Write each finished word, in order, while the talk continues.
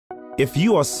If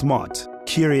you are smart,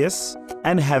 curious,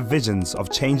 and have visions of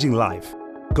changing life,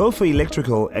 go for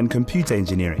electrical and computer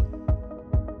engineering.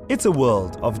 It's a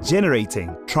world of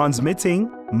generating,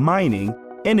 transmitting, mining,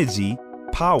 energy,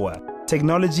 power,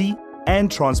 technology,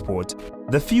 and transport.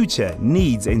 The future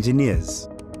needs engineers.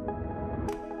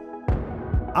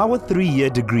 Our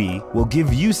 3-year degree will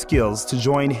give you skills to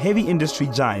join heavy industry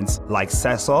giants like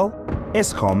Sasol,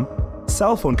 Eskom,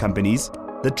 cell phone companies,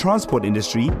 the transport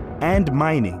industry, and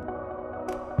mining.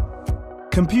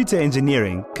 Computer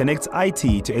engineering connects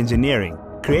IT to engineering,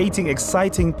 creating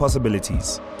exciting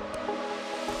possibilities.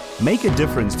 Make a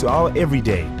difference to our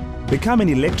everyday. Become an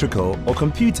electrical or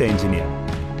computer engineer.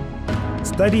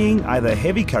 Studying either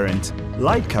heavy current,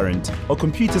 light current, or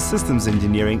computer systems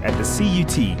engineering at the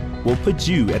CUT will put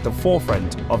you at the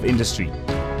forefront of industry.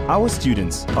 Our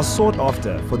students are sought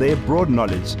after for their broad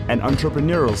knowledge and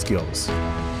entrepreneurial skills.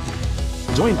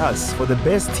 Join us for the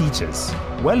best teachers,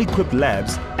 well-equipped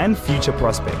labs, and future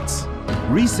prospects.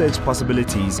 Research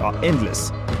possibilities are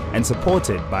endless and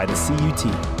supported by the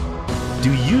CUT.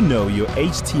 Do you know your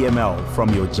HTML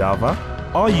from your Java?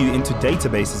 Are you into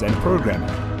databases and programming?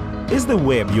 Is the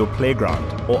web your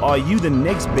playground, or are you the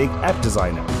next big app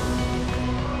designer?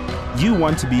 You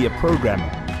want to be a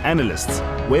programmer, analyst,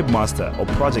 webmaster, or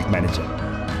project manager?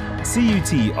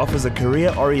 CUT offers a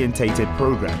career-orientated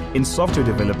program in software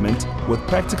development with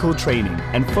practical training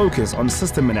and focus on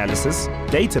system analysis,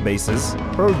 databases,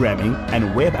 programming,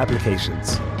 and web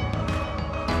applications.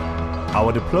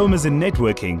 Our diplomas in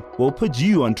networking will put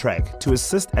you on track to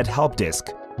assist at help desk,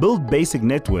 build basic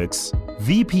networks,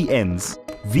 VPNs,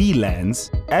 VLANs,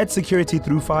 add security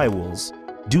through firewalls,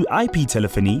 do IP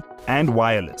telephony, and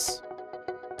wireless.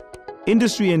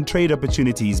 Industry and trade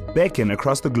opportunities beckon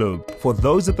across the globe for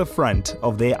those at the front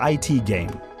of their IT game.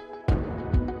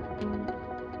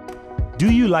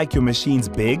 Do you like your machines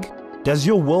big? Does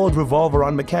your world revolve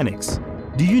around mechanics?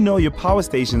 Do you know your power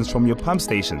stations from your pump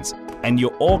stations and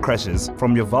your ore crushers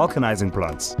from your vulcanizing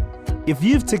plants? If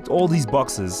you've ticked all these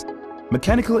boxes,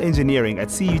 mechanical engineering at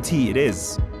CUT it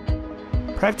is.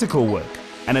 Practical work,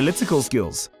 analytical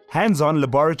skills, hands-on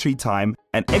laboratory time,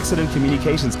 and excellent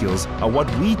communication skills are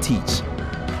what we teach.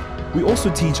 We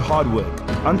also teach hard work,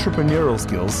 entrepreneurial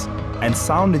skills, and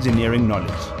sound engineering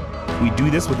knowledge. We do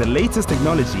this with the latest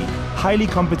technology, highly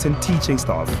competent teaching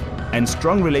staff, and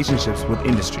strong relationships with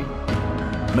industry.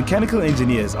 Mechanical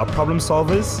engineers are problem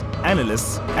solvers,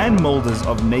 analysts, and molders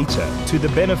of nature to the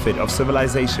benefit of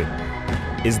civilization.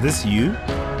 Is this you?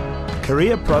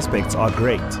 Career prospects are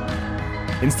great.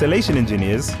 Installation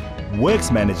engineers,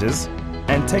 works managers,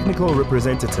 and technical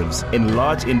representatives in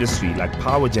large industry like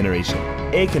power generation,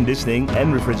 air conditioning,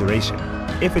 and refrigeration.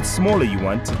 If it's smaller you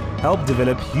want, help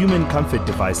develop human comfort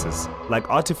devices like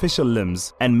artificial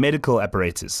limbs and medical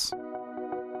apparatus.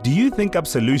 Do you think up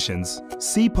solutions,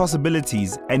 see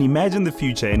possibilities, and imagine the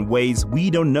future in ways we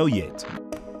don't know yet?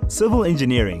 Civil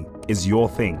engineering is your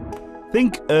thing.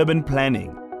 Think urban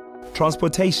planning,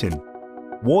 transportation,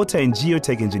 water and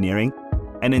geotech engineering,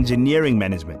 and engineering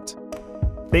management.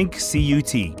 Think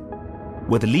CUT,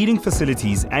 with leading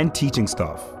facilities and teaching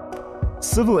staff.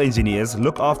 Civil engineers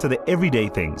look after the everyday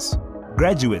things.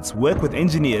 Graduates work with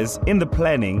engineers in the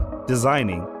planning,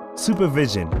 designing,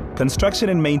 supervision, construction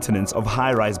and maintenance of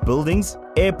high-rise buildings,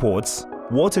 airports,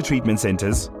 water treatment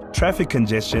centers, traffic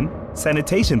congestion,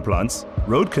 sanitation plants,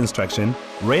 road construction,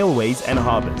 railways and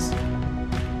harbors.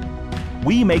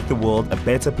 We make the world a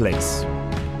better place.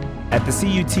 At the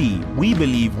CUT, we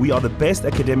believe we are the best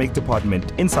academic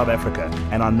department in South Africa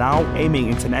and are now aiming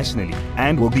internationally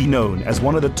and will be known as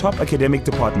one of the top academic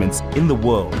departments in the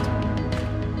world.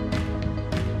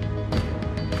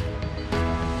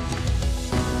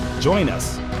 Join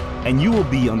us and you will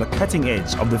be on the cutting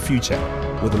edge of the future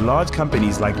with large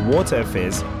companies like Water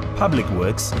Affairs, Public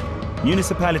Works,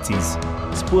 municipalities,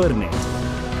 Spoornet,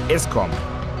 Eskom,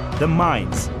 the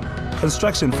mines,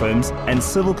 construction firms and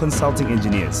civil consulting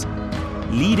engineers,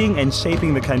 leading and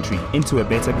shaping the country into a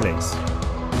better place.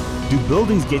 Do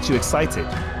buildings get you excited?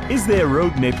 Is there a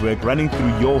road network running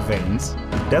through your veins?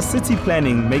 Does city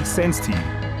planning make sense to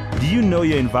you? Do you know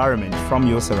your environment from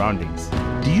your surroundings?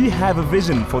 Do you have a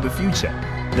vision for the future?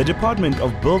 The Department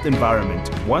of Built Environment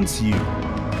wants you.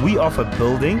 We offer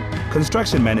building,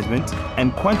 construction management,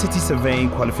 and quantity surveying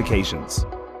qualifications.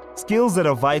 Skills that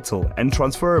are vital and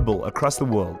transferable across the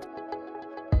world.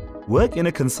 Work in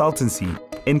a consultancy,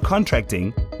 in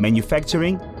contracting,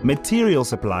 manufacturing, material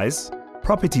supplies,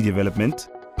 property development,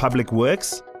 public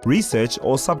works, research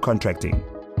or subcontracting.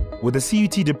 With a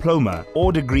CUT diploma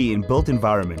or degree in built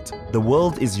environment, the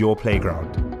world is your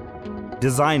playground.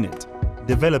 Design it,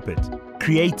 develop it,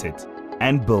 create it,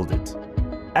 and build it.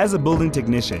 As a building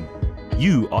technician,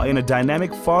 You are in a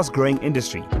dynamic, fast-growing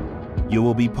industry. You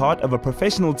will be part of a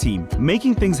professional team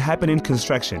making things happen in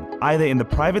construction, either in the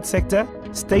private sector,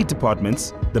 state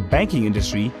departments, the banking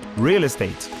industry, real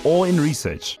estate, or in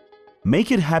research.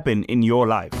 Make it happen in your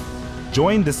life.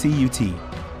 Join the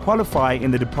CUT. Qualify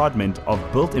in the Department of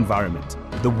Built Environment.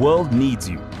 The world needs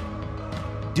you.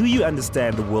 Do you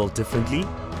understand the world differently?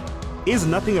 Is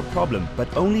nothing a problem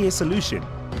but only a solution?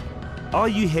 Are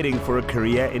you heading for a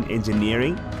career in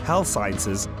engineering, health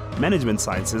sciences, management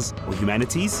sciences, or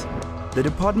humanities? The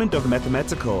Department of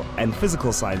Mathematical and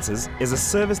Physical Sciences is a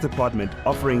service department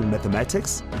offering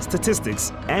mathematics,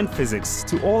 statistics, and physics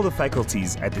to all the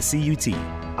faculties at the CUT.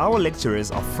 Our lecturers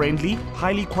are friendly,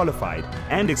 highly qualified,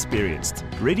 and experienced,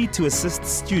 ready to assist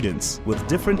students with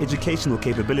different educational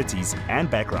capabilities and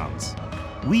backgrounds.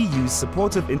 We use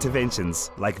supportive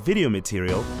interventions like video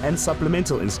material and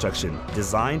supplemental instruction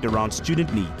designed around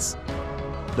student needs.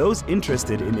 Those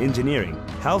interested in engineering,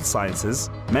 health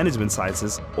sciences, management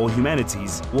sciences, or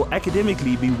humanities will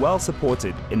academically be well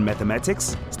supported in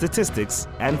mathematics, statistics,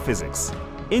 and physics.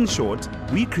 In short,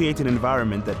 we create an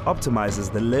environment that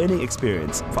optimizes the learning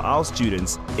experience for our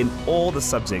students in all the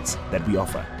subjects that we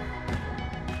offer.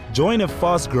 Join a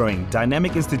fast-growing,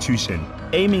 dynamic institution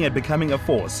aiming at becoming a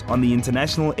force on the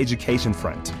international education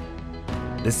front.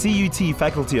 The CUT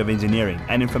Faculty of Engineering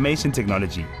and Information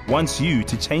Technology wants you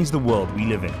to change the world we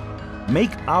live in.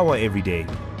 Make our everyday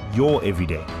your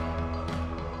everyday.